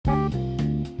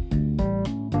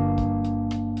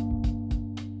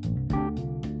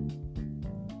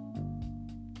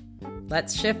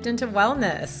Let's shift into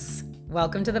wellness.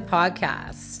 Welcome to the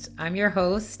podcast. I'm your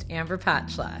host, Amber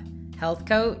Patchla, health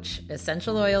coach,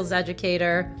 essential oils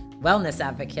educator, wellness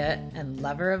advocate, and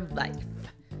lover of life.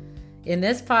 In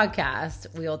this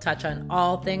podcast, we will touch on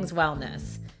all things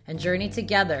wellness and journey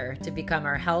together to become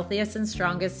our healthiest and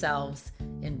strongest selves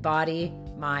in body,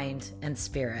 mind, and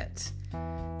spirit.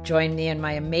 Join me and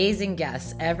my amazing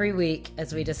guests every week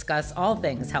as we discuss all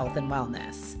things health and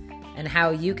wellness and how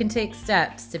you can take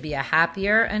steps to be a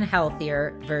happier and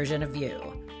healthier version of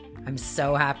you. I'm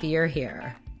so happy you're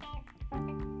here.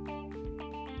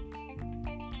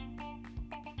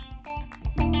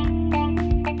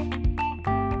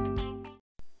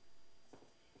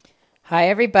 Hi,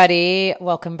 everybody.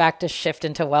 Welcome back to Shift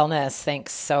into Wellness.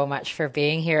 Thanks so much for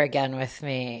being here again with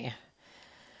me.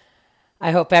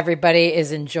 I hope everybody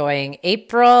is enjoying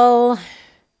April.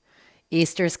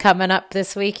 Easter's coming up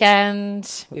this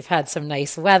weekend. We've had some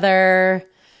nice weather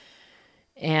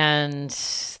and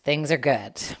things are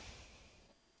good.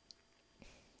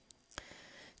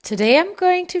 Today I'm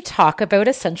going to talk about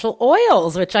essential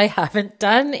oils, which I haven't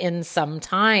done in some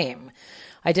time.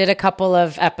 I did a couple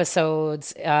of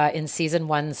episodes in season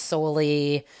 1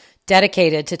 solely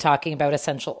dedicated to talking about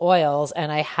essential oils,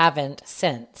 and I haven't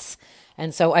since.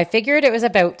 And so I figured it was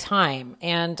about time.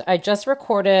 And I just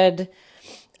recorded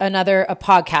a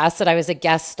podcast that I was a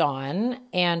guest on,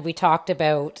 and we talked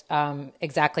about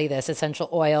exactly this, essential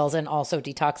oils and also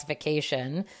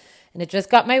detoxification. And it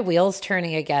just got my wheels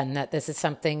turning again that this is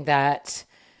something that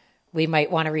we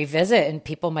might want to revisit and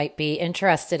people might be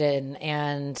interested in.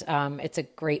 And it's a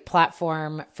great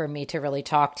platform for me to really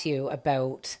talk to you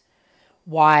about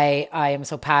why I am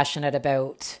so passionate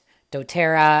about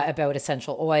doTERRA, about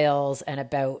essential oils, and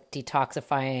about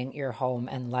detoxifying your home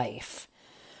and life.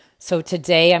 So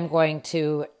today I'm going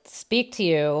to speak to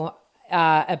you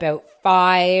about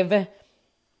 5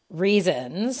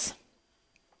 reasons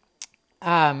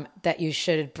that you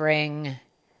should bring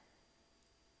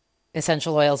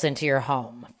essential oils into your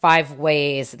home. 5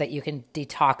 ways that you can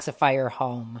detoxify your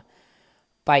home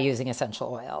by using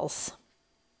essential oils.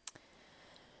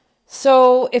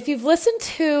 So if you've listened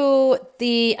to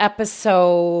the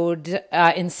episode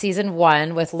in season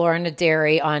 1 with Laura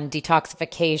Naderi on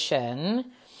detoxification,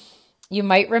 you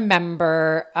might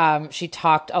remember she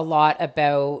talked a lot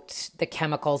about the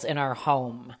chemicals in our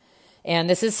home. And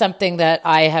this is something that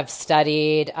I have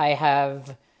studied, I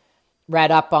have read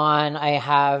up on, I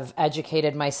have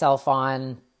educated myself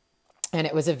on, and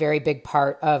it was a very big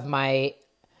part of my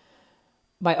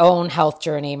own health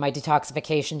journey, my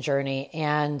detoxification journey,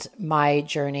 and my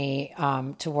journey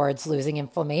towards losing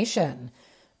inflammation,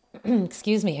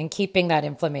 excuse me, and keeping that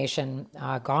inflammation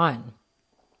gone.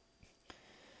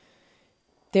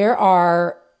 There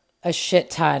are a shit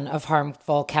ton of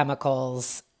harmful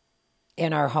chemicals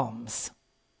in our homes,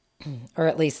 or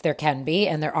at least there can be,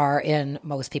 and there are in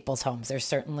most people's homes. There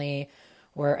certainly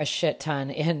were a shit ton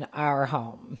in our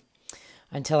home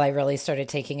until I really started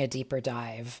taking a deeper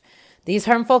dive. These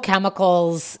harmful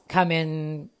chemicals come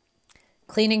in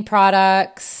cleaning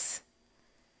products,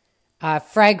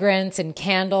 fragrance and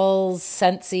candles,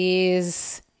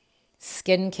 scentsies,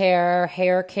 skincare,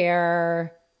 hair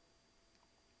care.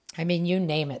 I mean, you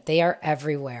name it. They are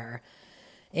everywhere.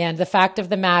 And the fact of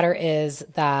the matter is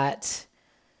that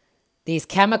these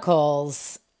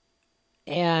chemicals,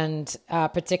 and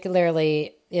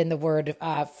particularly in the word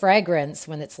fragrance,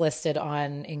 when it's listed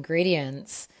on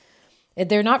ingredients,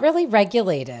 they're not really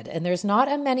regulated, and there's not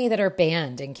many that are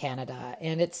banned in Canada.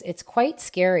 And it's quite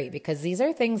scary because these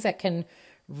are things that can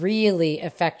really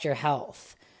affect your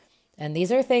health. And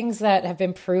these are things that have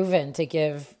been proven to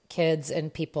give kids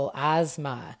and people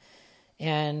asthma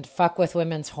and fuck with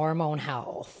women's hormone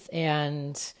health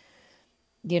and,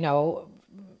 you know,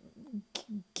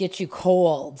 get you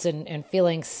colds and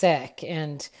feeling sick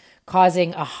and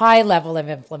causing a high level of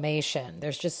inflammation.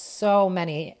 There's just so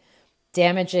many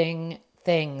damaging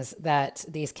things that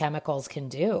these chemicals can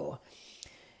do.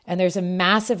 And there's a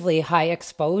massively high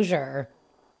exposure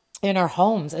in our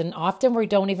homes, and often we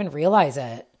don't even realize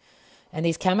it. And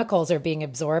these chemicals are being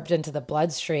absorbed into the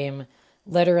bloodstream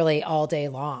literally all day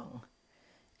long.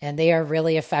 And they are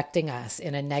really affecting us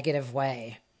in a negative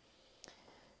way.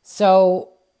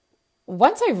 So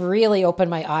once I really opened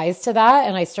my eyes to that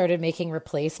and I started making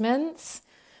replacements,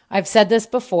 I've said this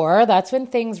before, that's when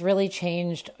things really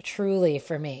changed truly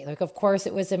for me. Like, of course,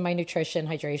 it was in my nutrition,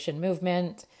 hydration,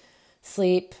 movement,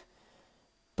 sleep,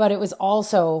 but it was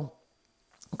also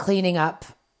cleaning up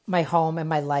my home and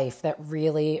my life that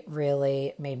really,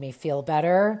 really made me feel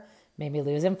better, made me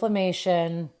lose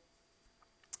inflammation,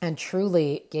 and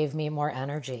truly gave me more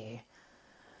energy.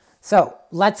 So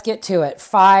let's get to it.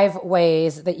 5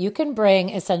 ways that you can bring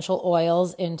essential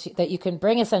oils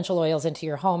into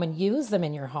your home and use them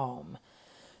in your home.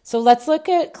 So let's look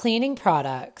at cleaning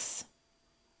products.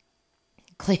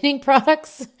 Cleaning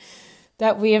products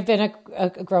that we have been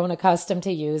grown accustomed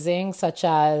to using, such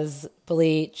as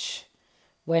bleach,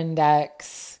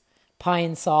 Windex,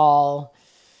 Pine Sol,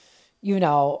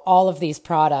 all of these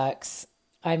products.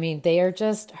 I mean, they are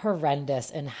just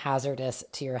horrendous and hazardous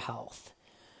to your health.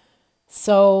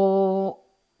 So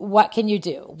what can you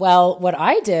do? Well, what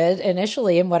I did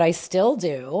initially and what I still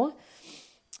do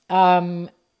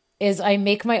is I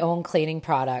make my own cleaning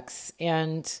products.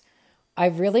 And I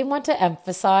really want to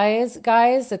emphasize,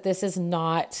 guys, that this is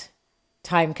not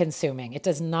time consuming. It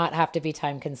does not have to be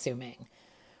time consuming.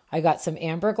 I got some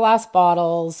amber glass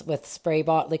bottles with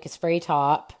like a spray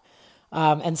top,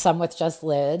 and some with just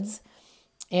lids.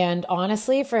 And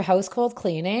honestly, for household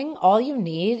cleaning, all you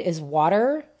need is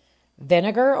water,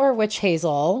 vinegar or witch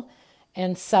hazel,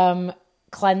 and some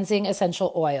cleansing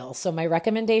essential oil. So my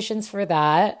recommendations for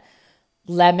that: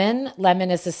 lemon.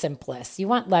 Lemon is the simplest. You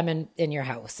want lemon in your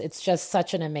house. It's just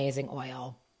such an amazing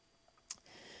oil.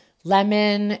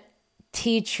 Lemon,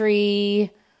 tea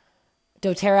tree.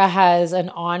 doTERRA has an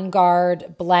On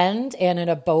Guard blend and an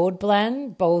Abode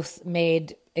blend, both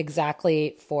made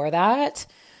exactly for that.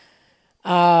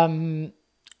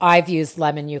 I've used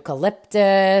lemon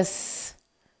eucalyptus.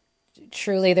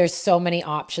 Truly, there's so many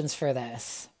options for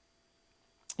this.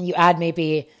 You add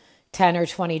maybe 10 or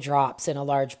 20 drops in a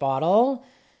large bottle,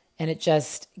 and it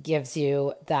just gives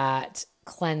you that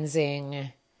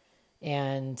cleansing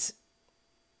and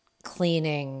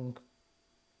cleaning,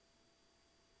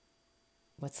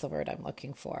 what's the word I'm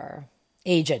looking for?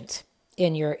 Agent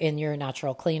in your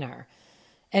natural cleaner.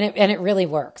 And it really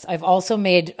works. I've also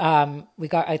made,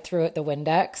 I threw out the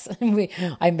Windex.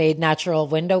 I made natural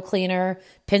window cleaner.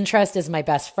 Pinterest is my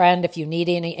best friend. If you need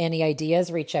any ideas,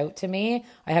 reach out to me.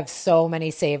 I have so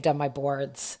many saved on my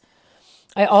boards.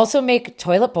 I also make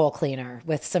toilet bowl cleaner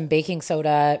with some baking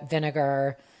soda,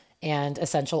 vinegar, and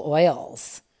essential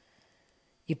oils.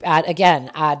 You add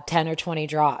 10 or 20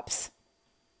 drops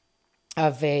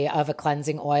of a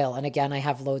cleansing oil. And again, I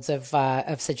have loads of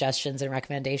suggestions and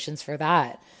recommendations for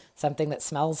that. Something that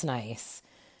smells nice.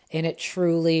 And it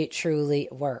truly, truly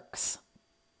works.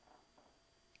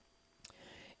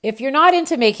 If you're not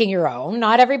into making your own,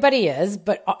 not everybody is,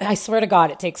 but I swear to God,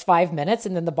 it takes 5 minutes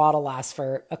and then the bottle lasts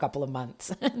for a couple of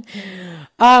months.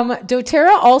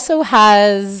 doTERRA also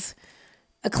has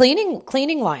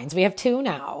cleaning lines. We have 2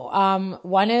 now.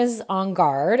 One is On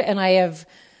Guard, and I have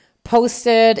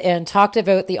posted and talked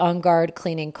about the On Guard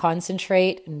cleaning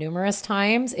concentrate numerous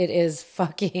times. It is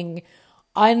fucking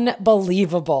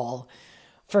unbelievable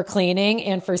for cleaning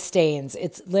and for stains.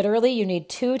 It's literally, you need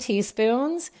 2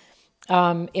 teaspoons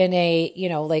in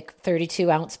a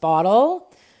 32 ounce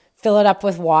bottle, fill it up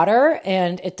with water,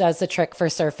 and it does the trick for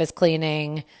surface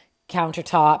cleaning,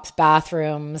 countertops,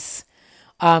 bathrooms.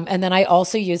 And then I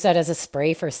also use that as a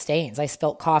spray for stains. I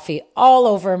spilt coffee all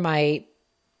over my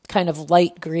kind of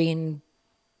light green,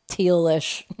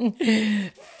 tealish,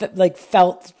 like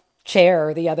felt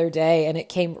chair the other day, and it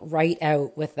came right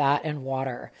out with that and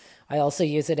water. I also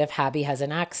use it if Habby has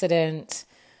an accident.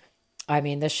 I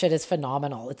mean, this shit is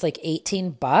phenomenal. It's like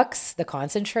 $18, the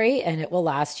concentrate, and it will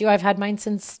last you. I've had mine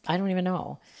since, I don't even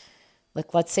know,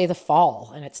 like let's say the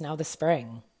fall, and it's now the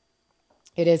spring.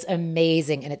 It is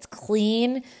amazing, and it's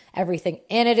clean. Everything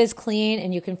in it is clean,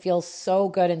 and you can feel so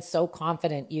good and so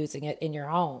confident using it in your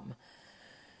home.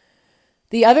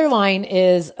 The other line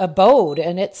is Abode,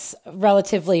 and it's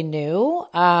relatively new,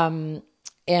 and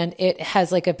it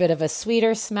has like a bit of a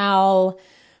sweeter smell,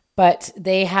 but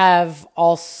they have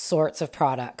all sorts of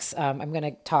products. I'm going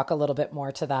to talk a little bit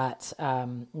more to that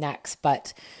next,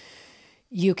 but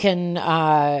you can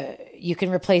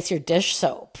replace your dish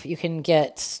soap. You can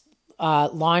get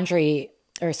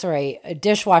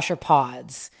dishwasher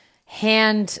pods,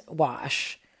 hand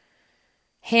wash,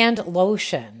 hand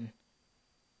lotion.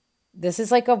 This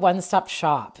is like a one-stop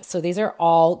shop. So these are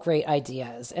all great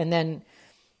ideas. And then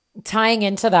tying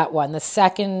into that one, the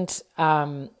second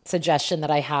suggestion that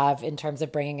I have in terms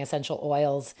of bringing essential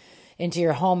oils into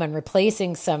your home and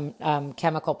replacing some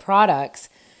chemical products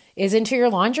is into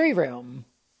your laundry room.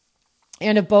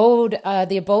 And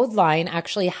the Abode line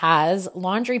actually has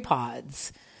laundry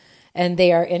pods, and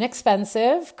they are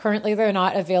inexpensive. Currently, they're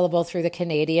not available through the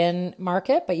Canadian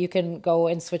market, but you can go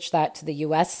and switch that to the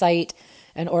US site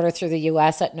and order through the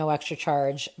US at no extra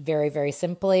charge very, very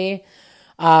simply.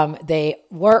 They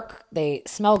work, they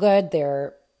smell good,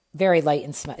 they're very light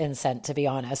in scent, to be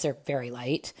honest. They're very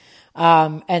light,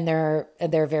 and they're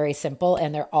very simple,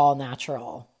 and they're all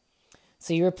natural.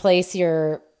 So you replace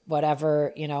your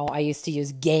whatever, I used to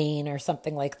use Gain or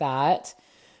something like that,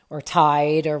 or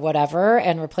Tide or whatever,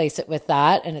 and replace it with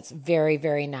that. And it's very,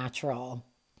 very natural.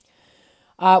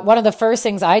 One of the first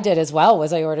things I did as well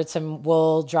was I ordered some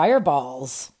wool dryer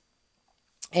balls.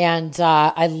 And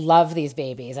I love these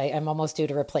babies. I'm almost due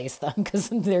to replace them because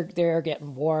they're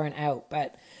getting worn out.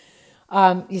 But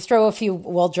you throw a few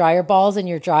wool dryer balls in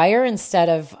your dryer instead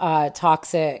of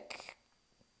toxic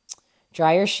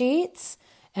dryer sheets.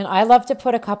 And I love to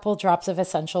put a couple drops of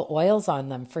essential oils on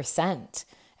them for scent.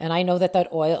 And I know that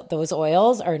those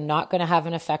oils are not going to have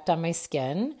an effect on my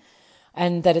skin,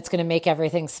 and that it's going to make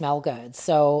everything smell good.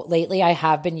 So lately I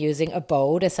have been using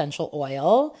Abode essential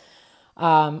oil.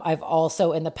 I've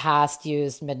also in the past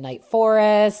used Midnight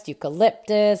Forest,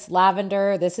 eucalyptus,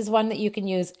 lavender. This is one that you can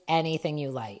use anything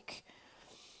you like.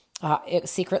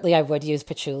 Secretly, I would use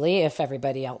patchouli if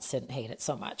everybody else didn't hate it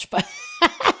so much,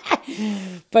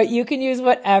 but you can use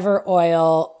whatever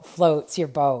oil floats your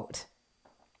boat.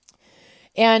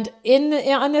 And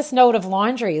on this note of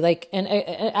laundry, and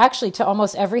actually to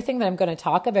almost everything that I'm going to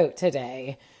talk about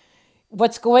today,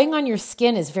 what's going on your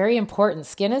skin is very important.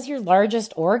 Skin is your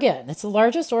largest organ. It's the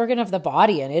largest organ of the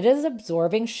body, and it is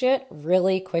absorbing shit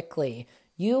really quickly.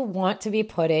 You want to be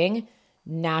putting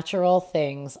natural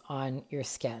things on your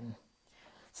skin.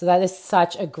 So that is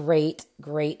such a great,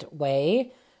 great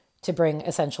way to bring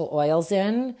essential oils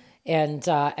in, and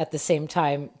at the same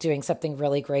time doing something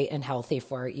really great and healthy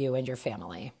for you and your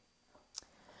family.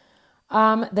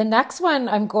 The next one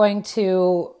I'm going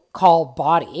to call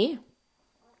Body.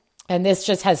 And this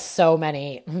just has so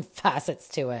many facets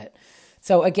to it.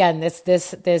 So again,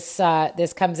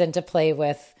 this comes into play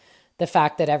with the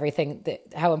fact that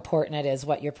how important it is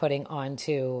what you're putting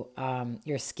onto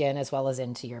your skin as well as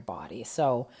into your body.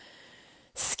 So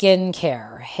skin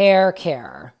care, hair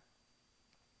care,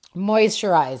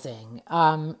 moisturizing.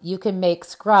 You can make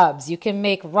scrubs, you can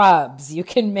make rubs, you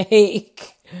can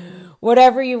make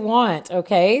whatever you want.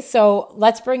 Okay. So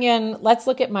let's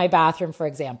look at my bathroom, for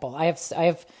example. I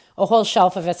have a whole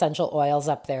shelf of essential oils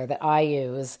up there that I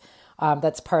use.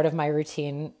 That's part of my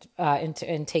routine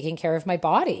in taking care of my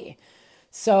body.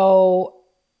 So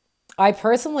I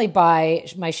personally buy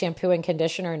my shampoo and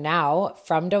conditioner now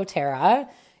from doTERRA.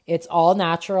 It's all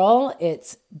natural.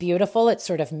 It's beautiful. It's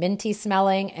sort of minty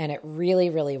smelling, and it really,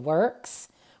 really works.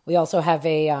 We also have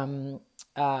a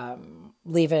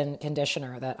leave-in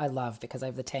conditioner that I love because I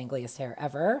have the tangliest hair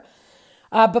ever.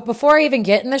 But before I even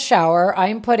get in the shower,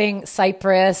 I'm putting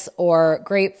cypress or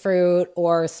grapefruit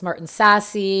or Smart and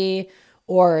Sassy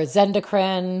or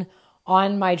Zendocrine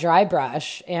on my dry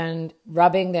brush and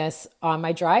rubbing this on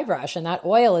my dry brush. And that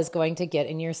oil is going to get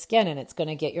in your skin, and it's going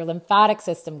to get your lymphatic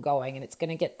system going, and it's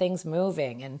going to get things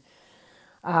moving,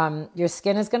 and your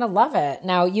skin is going to love it.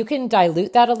 Now, you can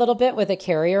dilute that a little bit with a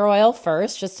carrier oil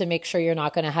first, just to make sure you're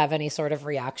not going to have any sort of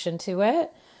reaction to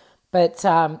it. But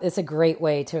it's a great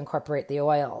way to incorporate the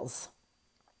oils.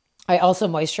 I also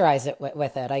moisturize it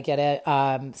with it. I get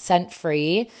a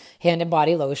scent-free hand and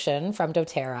body lotion from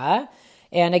doTERRA.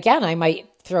 And again, I might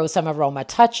throw some Aroma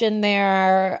Touch in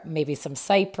there, maybe some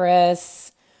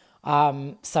cypress.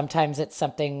 Sometimes it's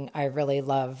something I really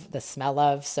love the smell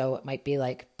of. So it might be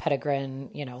like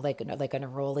Petitgrain, like a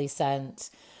neroli scent,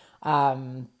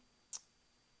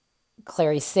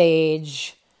 clary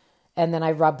sage. And then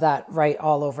I rub that right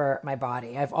all over my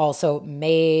body. I've also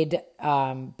made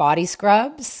body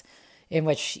scrubs in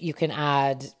which you can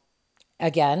add,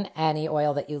 again, any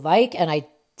oil that you like. And I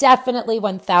definitely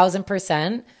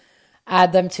 1000%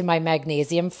 add them to my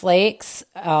magnesium flakes,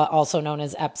 also known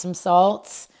as Epsom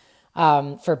salts,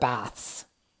 for baths.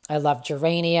 I love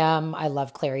geranium. I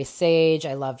love clary sage.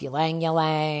 I love ylang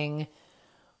ylang.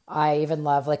 I even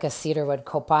love like a cedarwood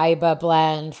copaiba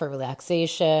blend for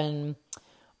relaxation.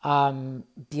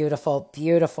 Beautiful,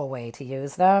 beautiful way to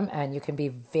use them. And you can be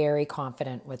very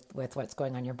confident with what's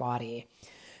going on your body.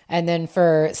 And then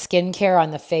for skincare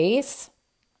on the face,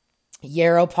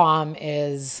 Yarrow Palm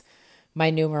is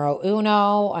my numero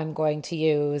uno. I'm going to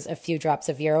use a few drops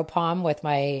of Yarrow Palm with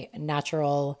my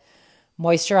natural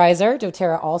moisturizer.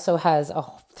 doTERRA also has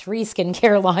 3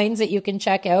 skincare lines that you can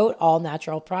check out, all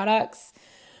natural products.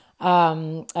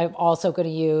 I'm also going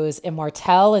to use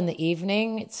Immortelle in the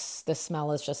evening. The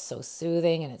smell is just so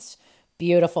soothing, and it's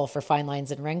beautiful for fine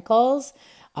lines and wrinkles.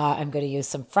 I'm going to use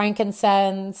some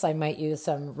frankincense. I might use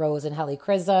some rose and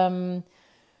helichrysum.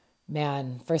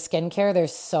 Man, for skincare,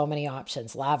 there's so many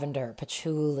options. Lavender,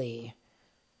 patchouli,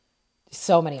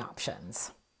 so many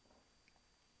options.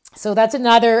 So that's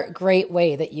another great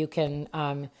way that you can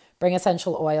bring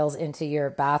essential oils into your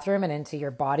bathroom and into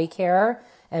your body care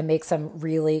and make some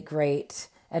really great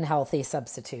and healthy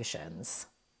substitutions.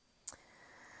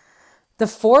 The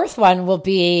fourth one will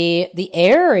be the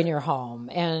air in your home.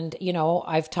 And,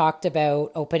 I've talked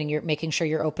about making sure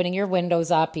you're opening your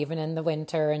windows up even in the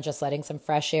winter and just letting some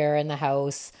fresh air in the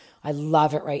house. I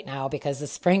love it right now because the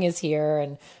spring is here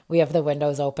and we have the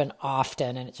windows open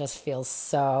often, and it just feels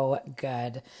so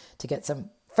good to get some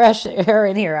fresh air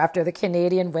in here after the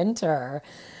Canadian winter.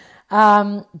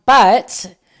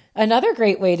 But another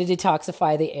great way to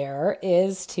detoxify the air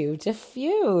is to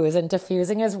diffuse. And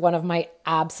diffusing is one of my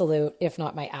absolute, if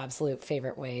not my absolute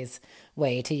favorite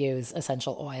way to use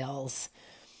essential oils.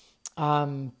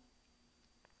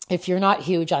 If you're not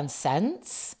huge on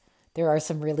scents, there are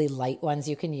some really light ones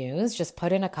you can use. Just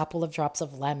put in a couple of drops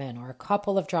of lemon or a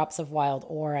couple of drops of wild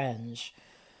orange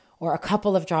or a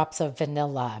couple of drops of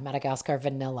vanilla, Madagascar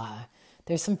vanilla.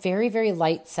 There's some very, very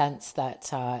light scents that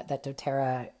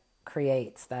doTERRA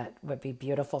creates that would be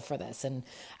beautiful for this. And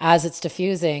as it's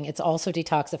diffusing, it's also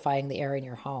detoxifying the air in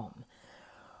your home.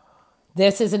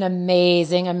 This is an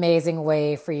amazing, amazing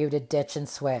way for you to ditch and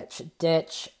switch.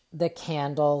 Ditch the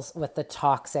candles with the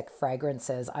toxic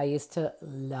fragrances. I used to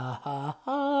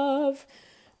love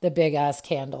the big ass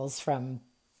candles from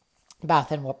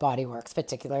Bath and Body Works,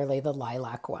 particularly the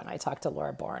lilac one. I talked to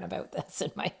Laura Bourne about this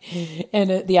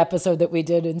in the episode that we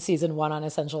did in season 1 on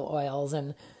essential oils.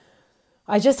 And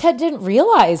I just didn't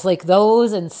realize like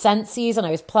those and Scentsies, and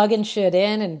I was plugging shit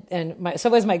in, and so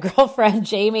was my girlfriend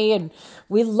Jamie, and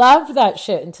we loved that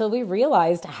shit until we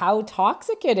realized how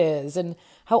toxic it is and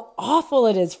how awful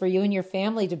it is for you and your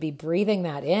family to be breathing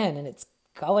that in, and it's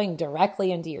going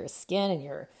directly into your skin and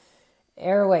your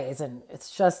airways, and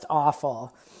it's just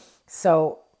awful.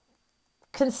 So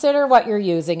consider what you're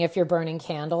using. If you're burning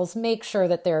candles, make sure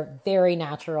that they're very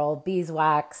natural,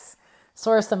 beeswax,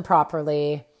 source them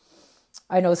properly.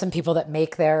 I know some people that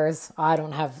make theirs. I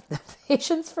don't have the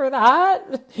patience for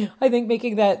that. I think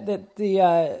making the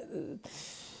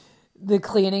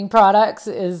cleaning products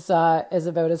is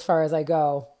about as far as I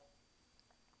go.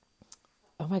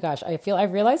 Oh my gosh, I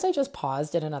realized I just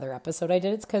paused in another episode I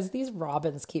did. It's because these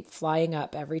robins keep flying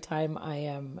up every time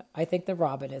I think the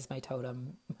robin is my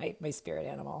totem, my spirit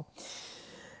animal.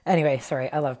 Anyway,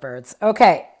 sorry, I love birds.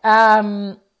 Okay.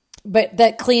 But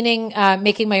that cleaning,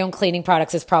 making my own cleaning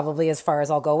products is probably as far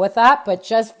as I'll go with that. But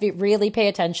just really pay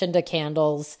attention to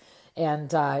candles and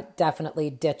definitely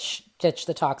ditch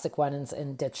the toxic ones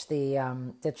and ditch the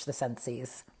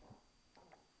Scentsies.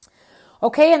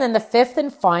 Okay, and then the fifth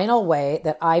and final way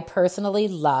that I personally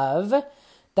love,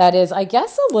 that is, I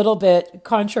guess, a little bit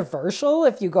controversial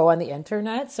if you go on the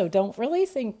internet, so don't really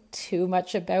think too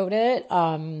much about it.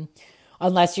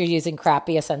 Unless you're using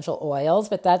crappy essential oils,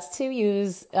 but that's to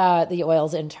use the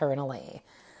oils internally.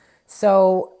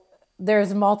 So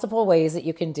there's multiple ways that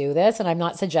you can do this, and I'm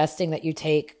not suggesting that you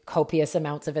take copious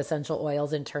amounts of essential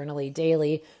oils internally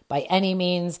daily by any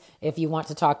means. If you want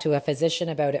to talk to a physician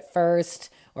about it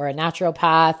first or a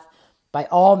naturopath, by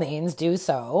all means do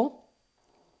so.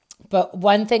 But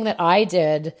one thing that I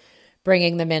did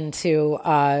bringing them into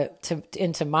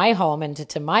my home and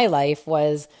to my life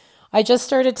was I just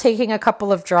started taking a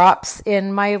couple of drops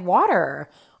in my water.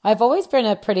 I've always been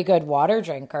a pretty good water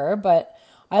drinker, but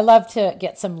I love to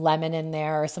get some lemon in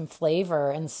there, some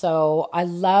flavor. And so I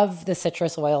love the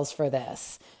citrus oils for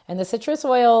this. And the citrus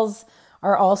oils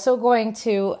are also going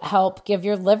to help give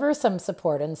your liver some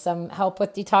support and some help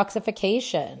with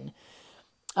detoxification,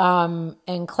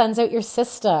 and cleanse out your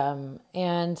system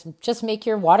and just make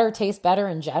your water taste better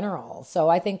in general. So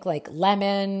I think like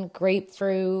lemon,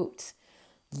 grapefruit,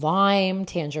 lime,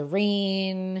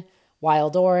 tangerine,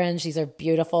 wild orange. These are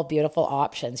beautiful, beautiful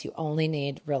options. You only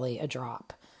need really a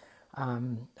drop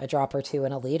or two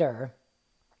in a liter.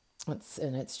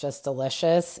 It's just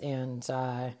delicious and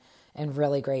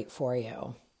really great for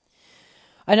you.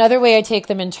 Another way I take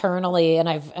them internally, and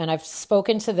I've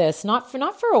spoken to this not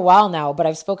for a while now, but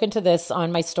I've spoken to this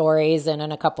on my stories and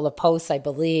in a couple of posts, I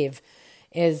believe,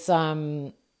 is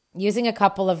using a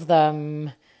couple of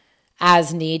them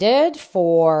as needed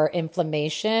for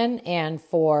inflammation and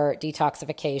for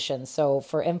detoxification. So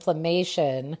for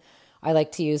inflammation, I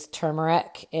like to use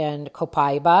turmeric and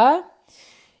copaiba,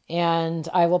 and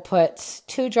I will put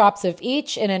 2 drops of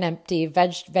each in an empty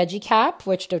veggie cap,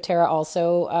 which doTERRA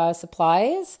also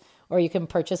supplies, or you can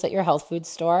purchase at your health food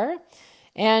store.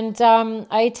 And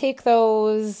I take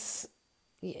those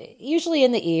usually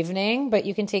in the evening, but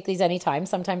you can take these anytime.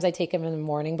 Sometimes I take them in the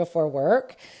morning before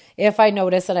work. If I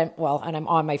notice that I'm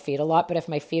on my feet a lot, but if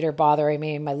my feet are bothering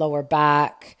me, my lower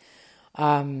back,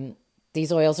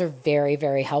 these oils are very,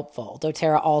 very helpful.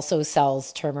 doTERRA also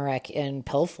sells turmeric in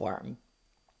pill form.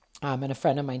 And a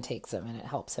friend of mine takes them and it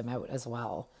helps him out as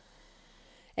well.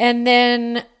 And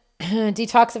then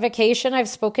detoxification, I've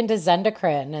spoken to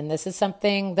Zendocrine, and this is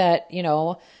something that,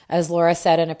 as Laura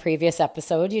said in a previous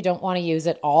episode, you don't want to use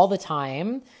it all the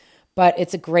time, but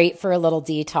it's great for a little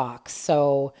detox.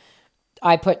 So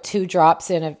I put 2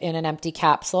 drops in an empty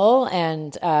capsule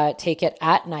and take it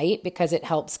at night because it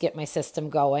helps get my system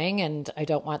going. And I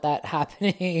don't want that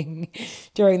happening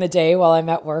during the day while I'm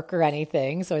at work or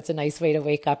anything. So it's a nice way to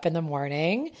wake up in the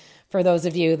morning. For those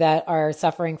of you that are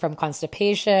suffering from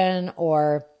constipation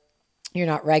or you're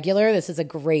not regular, this is a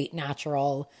great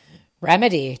natural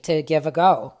remedy to give a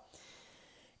go.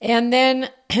 And then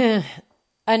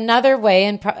another way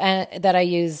that I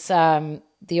use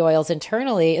the oils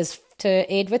internally is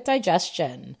to aid with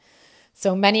digestion.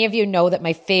 So many of you know that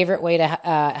my favorite way to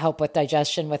help with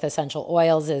digestion with essential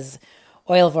oils is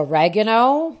oil of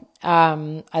oregano.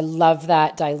 I love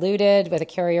that diluted with a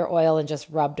carrier oil and just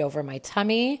rubbed over my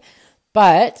tummy.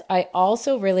 But I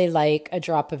also really like a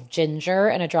drop of ginger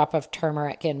and a drop of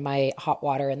turmeric in my hot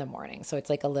water in the morning. So it's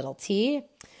like a little tea.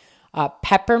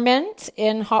 Peppermint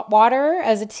in hot water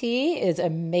as a tea is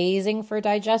amazing for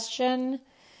digestion.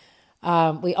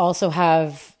 We also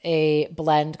have a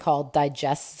blend called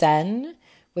Digest Zen,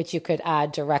 which you could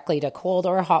add directly to cold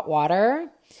or hot water.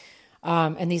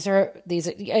 And these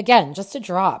again, just a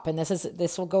drop. And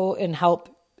this will go and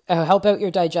help out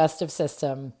your digestive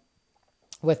system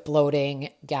with bloating,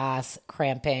 gas,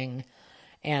 cramping,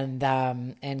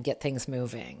 and get things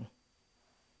moving.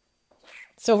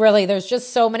 So really, there's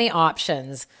just so many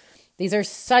options. These are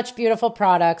such beautiful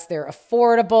products. They're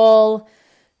affordable.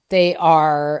 They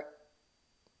are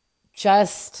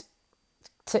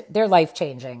they're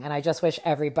life-changing. And I just wish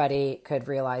everybody could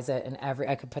realize it and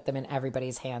I could put them in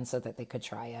everybody's hands so that they could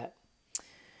try it.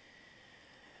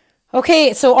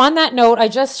 Okay, so on that note, I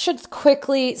just should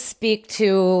quickly speak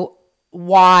to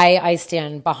why I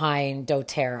stand behind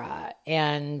doTERRA.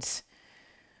 And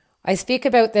I speak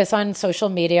about this on social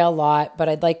media a lot, but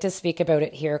I'd like to speak about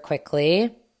it here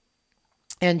quickly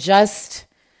and just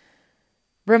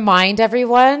remind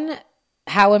everyone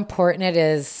how important it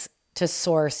is to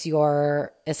source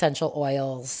your essential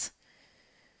oils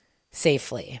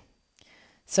safely.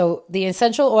 So the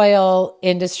essential oil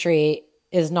industry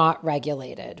is not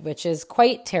regulated, which is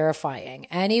quite terrifying.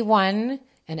 Anyone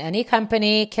and any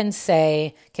company can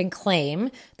claim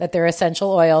that their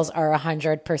essential oils are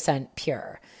 100%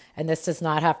 pure. And this does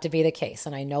not have to be the case.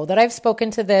 And I know that I've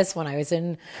spoken to this when I was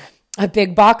in a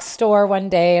big box store one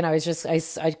day and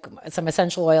some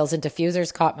essential oils and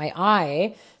diffusers caught my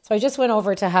eye. So I just went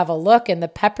over to have a look, and the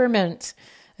peppermint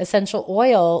essential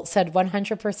oil said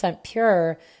 100%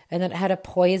 pure, and then it had a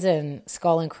poison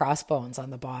skull and crossbones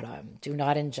on the bottom. Do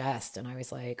not ingest. And I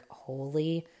was like,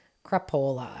 holy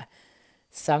crapola.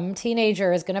 Some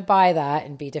teenager is going to buy that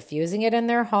and be diffusing it in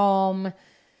their home,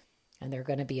 and they're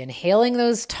going to be inhaling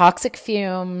those toxic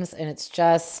fumes, and it's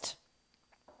just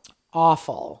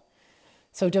awful.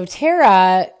 So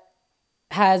doTERRA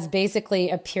has basically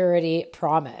a purity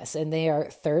promise, and they are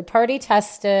third-party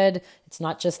tested. It's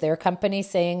not just their company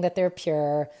saying that they're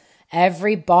pure.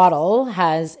 Every bottle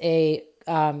has a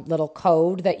little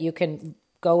code that you can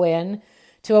go in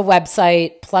to a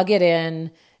website, plug it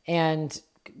in, and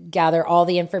gather all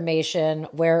the information,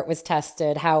 where it was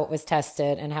tested, how it was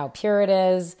tested, and how pure it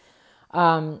is.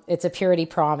 It's a purity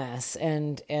promise,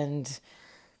 and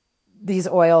these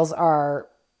oils are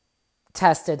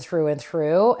tested through and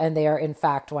through, and they are in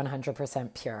fact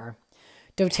 100% pure.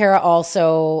 doTERRA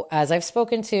also, as I've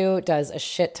spoken to, does a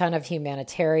shit ton of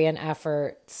humanitarian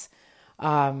efforts,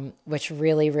 which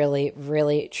really, really,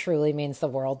 really, truly means the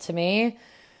world to me.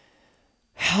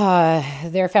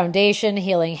 Their foundation,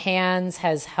 Healing Hands,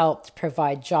 has helped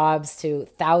provide jobs to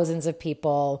thousands of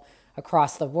people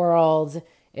across the world,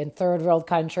 in third world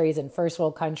countries and first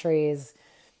world countries.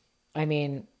 I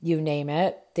mean, you name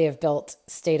it. They have built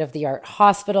state-of-the-art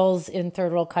hospitals in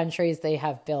third world countries. They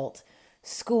have built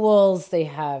schools. They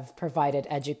have provided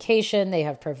education. They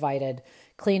have provided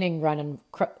clean running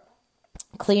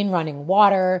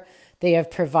water. They have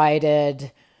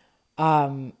provided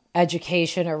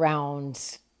education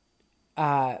around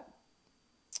Planned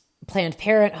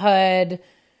Parenthood,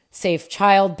 safe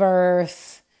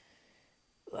childbirth.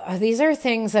 These are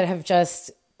things that have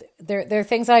just... They're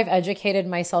things I've educated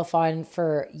myself on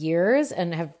for years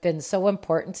and have been so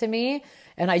important to me.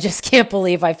 And I just can't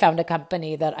believe I found a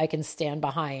company that I can stand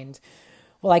behind.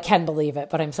 Well, I can believe it,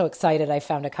 but I'm so excited I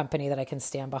found a company that I can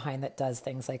stand behind that does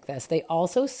things like this. They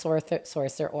also source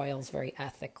their oils very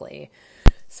ethically.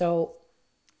 So,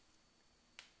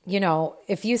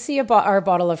 if you see our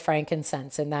bottle of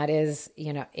frankincense, and that is,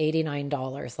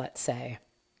 $89, let's say,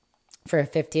 for a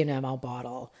 15 ml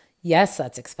bottle. Yes,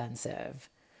 that's expensive.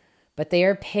 but they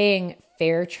are paying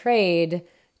fair trade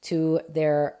to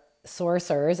their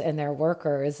sourcers and their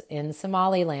workers in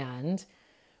Somaliland,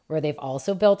 where they've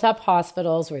also built up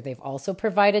hospitals, where they've also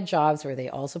provided jobs, where they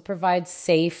also provide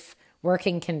safe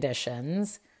working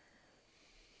conditions.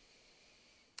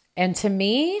 And to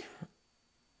me,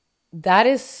 that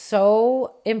is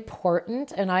so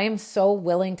important. And I am so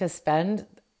willing to spend,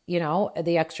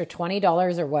 the extra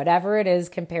 $20 or whatever it is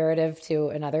comparative to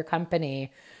another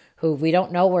company who we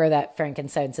don't know where that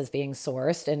frankincense is being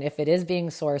sourced. And if it is being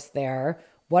sourced there,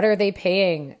 what are they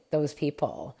paying those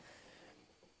people?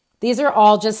 These are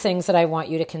all just things that I want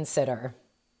you to consider.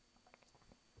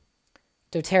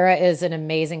 doTERRA is an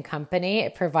amazing company.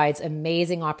 It provides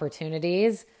amazing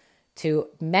opportunities to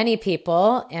many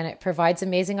people, and it provides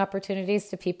amazing opportunities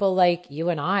to people like you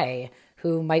and I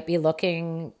who might be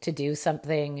looking to do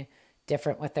something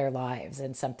different with their lives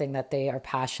and something that they are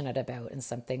passionate about and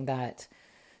something that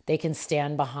they can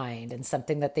stand behind and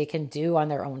something that they can do on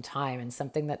their own time and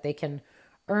something that they can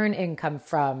earn income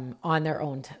from on their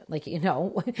own,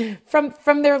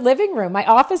 from their living room. My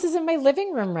office is in my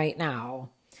living room right now.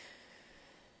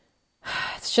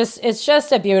 It's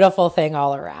just a beautiful thing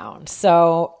all around.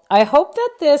 So I hope that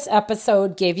this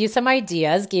episode gave you some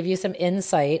ideas, gave you some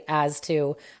insight as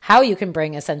to how you can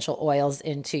bring essential oils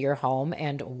into your home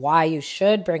and why you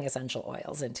should bring essential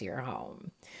oils into your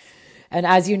home. And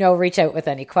as you know, reach out with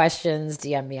any questions,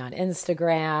 DM me on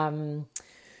Instagram,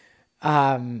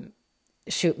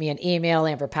 shoot me an email,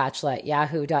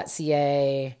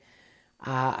 amberpatchel@yahoo.ca.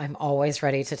 I'm always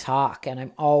ready to talk and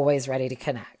I'm always ready to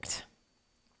connect.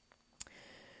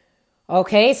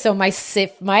 Okay, so my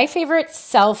favorite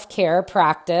self-care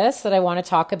practice that I want to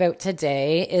talk about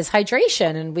today is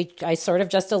hydration. And I sort of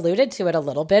just alluded to it a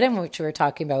little bit in which we were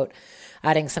talking about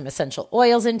adding some essential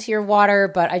oils into your water.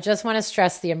 But I just want to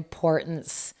stress the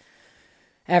importance,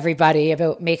 everybody,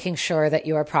 about making sure that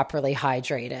you are properly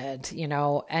hydrated.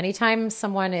 Anytime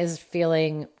someone is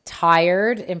feeling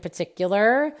tired in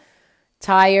particular,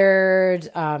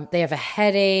 they have a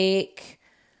headache,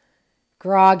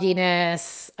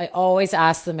 grogginess, I always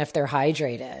ask them if they're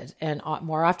hydrated. And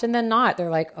more often than not,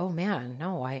 they're like, oh man,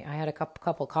 no, I had a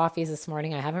couple coffees this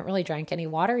morning. I haven't really drank any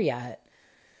water yet.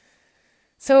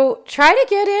 So try to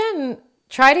get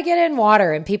in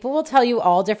water, and people will tell you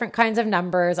all different kinds of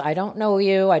numbers. I don't know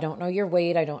you. I don't know your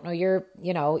weight. I don't know your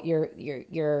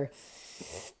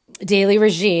daily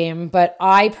regime, but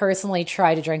I personally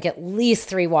try to drink at least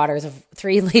 3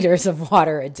 liters of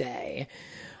water a day.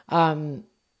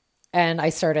 And I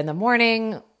start in the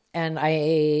morning and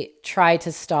I try to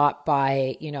stop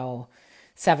by,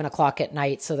 7:00 at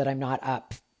night so that I'm not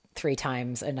up 3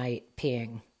 times a night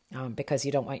peeing, because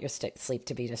you don't want your sleep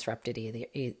to be disrupted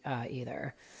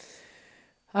either.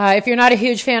 If you're not a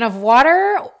huge fan of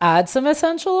water, add some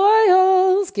essential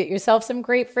oils. Get yourself some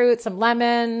grapefruit, some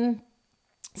lemon,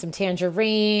 some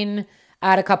tangerine.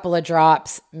 Add a couple of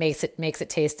drops, makes it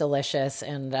taste delicious,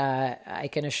 and I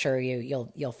can assure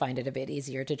you, you'll find it a bit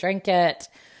easier to drink it.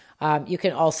 You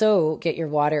can also get your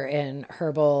water in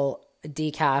herbal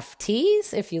decaf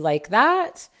teas if you like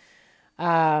that.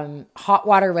 Hot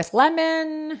water with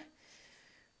lemon,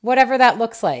 whatever that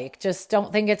looks like. Just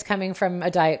don't think it's coming from a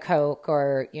Diet Coke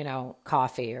or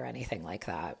coffee or anything like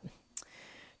that.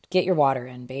 Get your water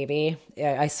in, baby.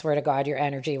 I swear to God, your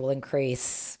energy will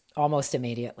increase almost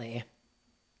immediately.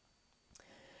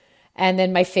 And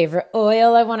then my favorite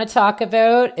oil I want to talk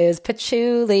about is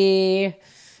patchouli.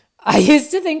 I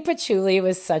used to think patchouli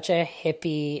was such a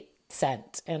hippie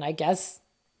scent, and I guess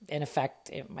in effect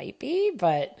it might be,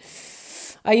 but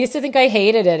I used to think I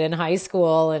hated it in high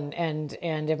school and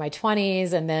in my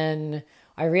 20s. And then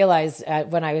I realized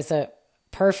when I was a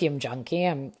perfume junkie,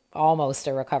 I'm almost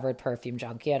a recovered perfume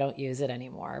junkie. I don't use it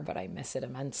anymore, but I miss it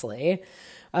immensely.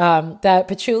 That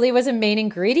patchouli was a main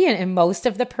ingredient in most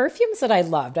of the perfumes that I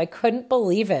loved. I couldn't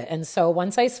believe it. And so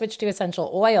once I switched to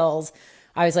essential oils,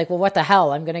 I was like, well, what the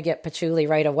hell? I'm going to get patchouli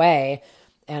right away.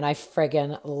 And I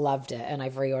friggin' loved it. And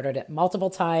I've reordered it multiple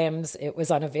times. It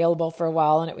was unavailable for a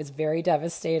while and it was very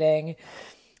devastating.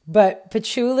 But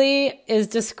patchouli is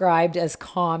described as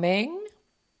calming,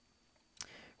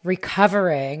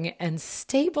 recovering, and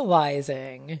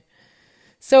stabilizing.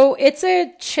 So it's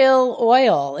a chill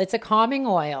oil. It's a calming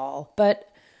oil. But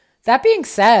that being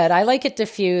said, I like it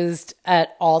diffused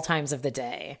at all times of the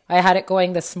day. I had it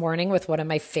going this morning with one of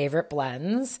my favorite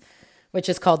blends, which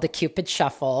is called the Cupid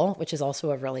Shuffle, which is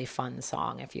also a really fun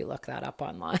song if you look that up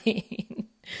online.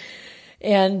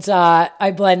 And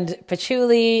I blend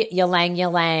patchouli, ylang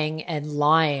ylang, and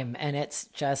lime, and it's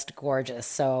just gorgeous.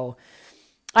 So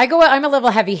I'm a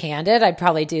little heavy-handed. I'd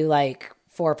probably do like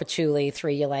 4 patchouli,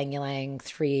 3 ylang ylang,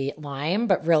 3 lime,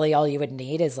 but really all you would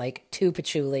need is like 2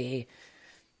 patchouli,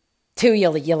 2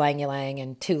 ylang ylang,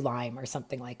 and 2 lime or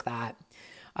something like that.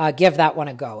 Give that one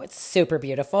a go. It's super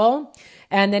beautiful.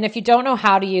 And then if you don't know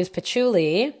how to use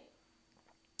patchouli,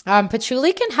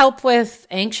 patchouli can help with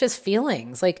anxious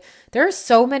feelings. Like there are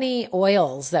so many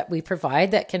oils that we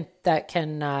provide that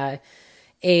can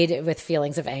aid with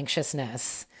feelings of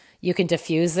anxiousness. You can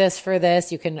diffuse this for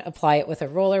this. You can apply it with a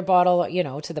roller bottle,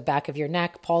 to the back of your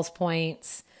neck, pulse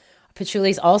points. Patchouli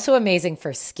is also amazing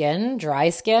for skin, dry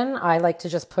skin. I like to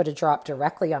just put a drop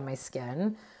directly on my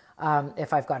skin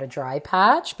if I've got a dry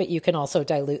patch, but you can also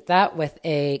dilute that with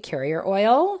a carrier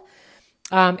oil.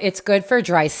 It's good for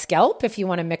dry scalp if you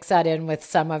want to mix that in with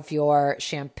some of your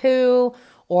shampoo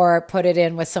or put it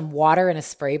in with some water in a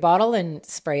spray bottle and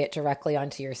spray it directly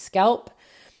onto your scalp.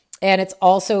 And it's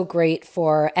also great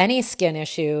for any skin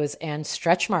issues and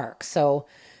stretch marks. So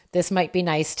this might be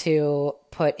nice to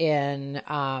put in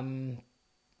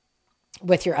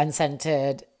with your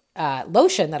unscented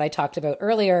lotion that I talked about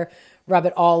earlier. Rub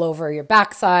it all over your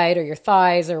backside or your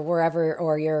thighs or wherever,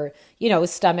 or your,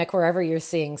 stomach, wherever you're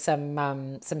seeing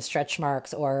some stretch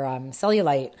marks or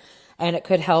cellulite, and it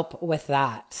could help with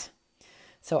that.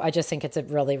 So I just think it's a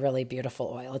really, really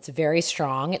beautiful oil. It's very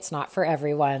strong. It's not for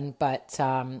everyone, but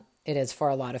it is for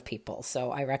a lot of people.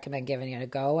 So I recommend giving it a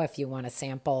go. If you want a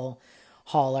sample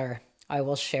hauler, I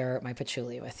will share my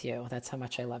patchouli with you. That's how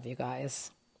much I love you guys.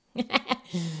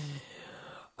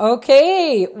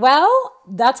 Okay, well,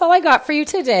 that's all I got for you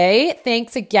today.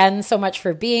 Thanks again so much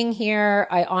for being here.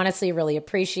 I honestly really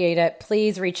appreciate it.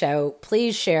 Please reach out.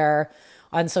 Please share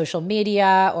on social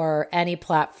media or any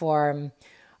platform.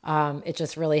 It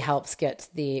just really helps get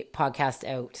the podcast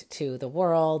out to the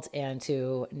world and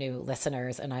to new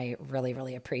listeners, and I really,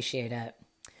 really appreciate it.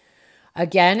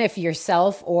 Again, if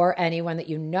yourself or anyone that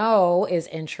you know is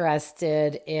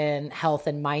interested in health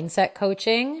and mindset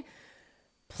coaching,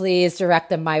 please direct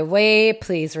them my way.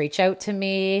 Please reach out to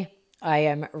me. I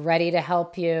am ready to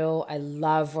help you. I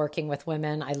love working with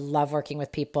women. I love working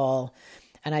with people.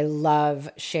 And I love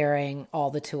sharing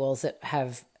all the tools that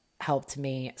have helped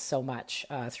me so much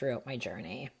throughout my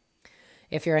journey.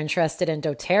 If you're interested in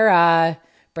doTERRA,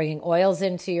 bringing oils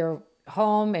into your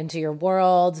home, into your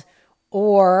world,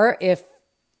 or if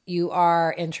you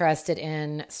are interested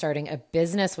in starting a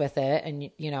business with it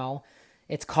and,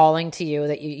 it's calling to you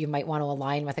that you might want to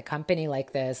align with a company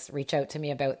like this, reach out to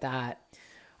me about that.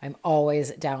 I'm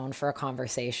always down for a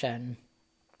conversation.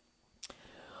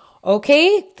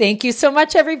 Okay, thank you so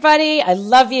much, everybody. I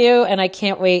love you, and I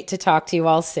can't wait to talk to you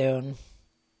all soon.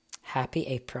 Happy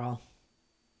April.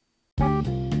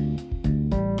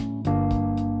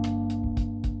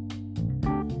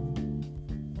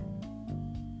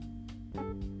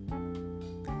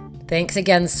 Thanks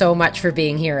again so much for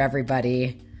being here,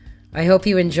 everybody. I hope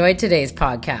you enjoyed today's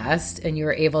podcast and you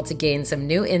were able to gain some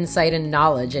new insight and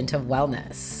knowledge into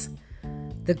wellness.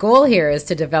 The goal here is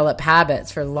to develop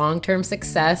habits for long-term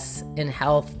success in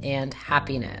health and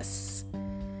happiness.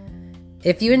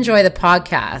 If you enjoy the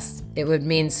podcast, it would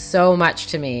mean so much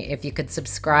to me if you could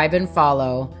subscribe and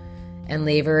follow and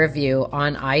leave a review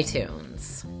on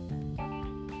iTunes.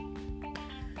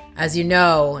 As you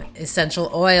know, essential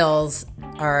oils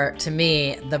are, to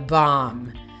me, the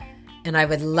bomb. And I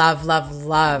would love, love,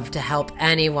 love to help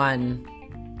anyone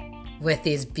with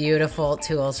these beautiful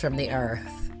tools from the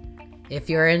earth. If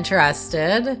you're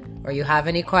interested or you have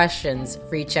any questions,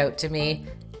 reach out to me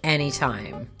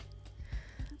anytime.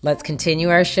 Let's continue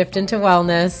our shift into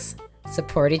wellness,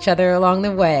 support each other along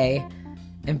the way,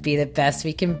 and be the best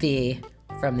we can be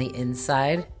from the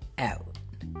inside out.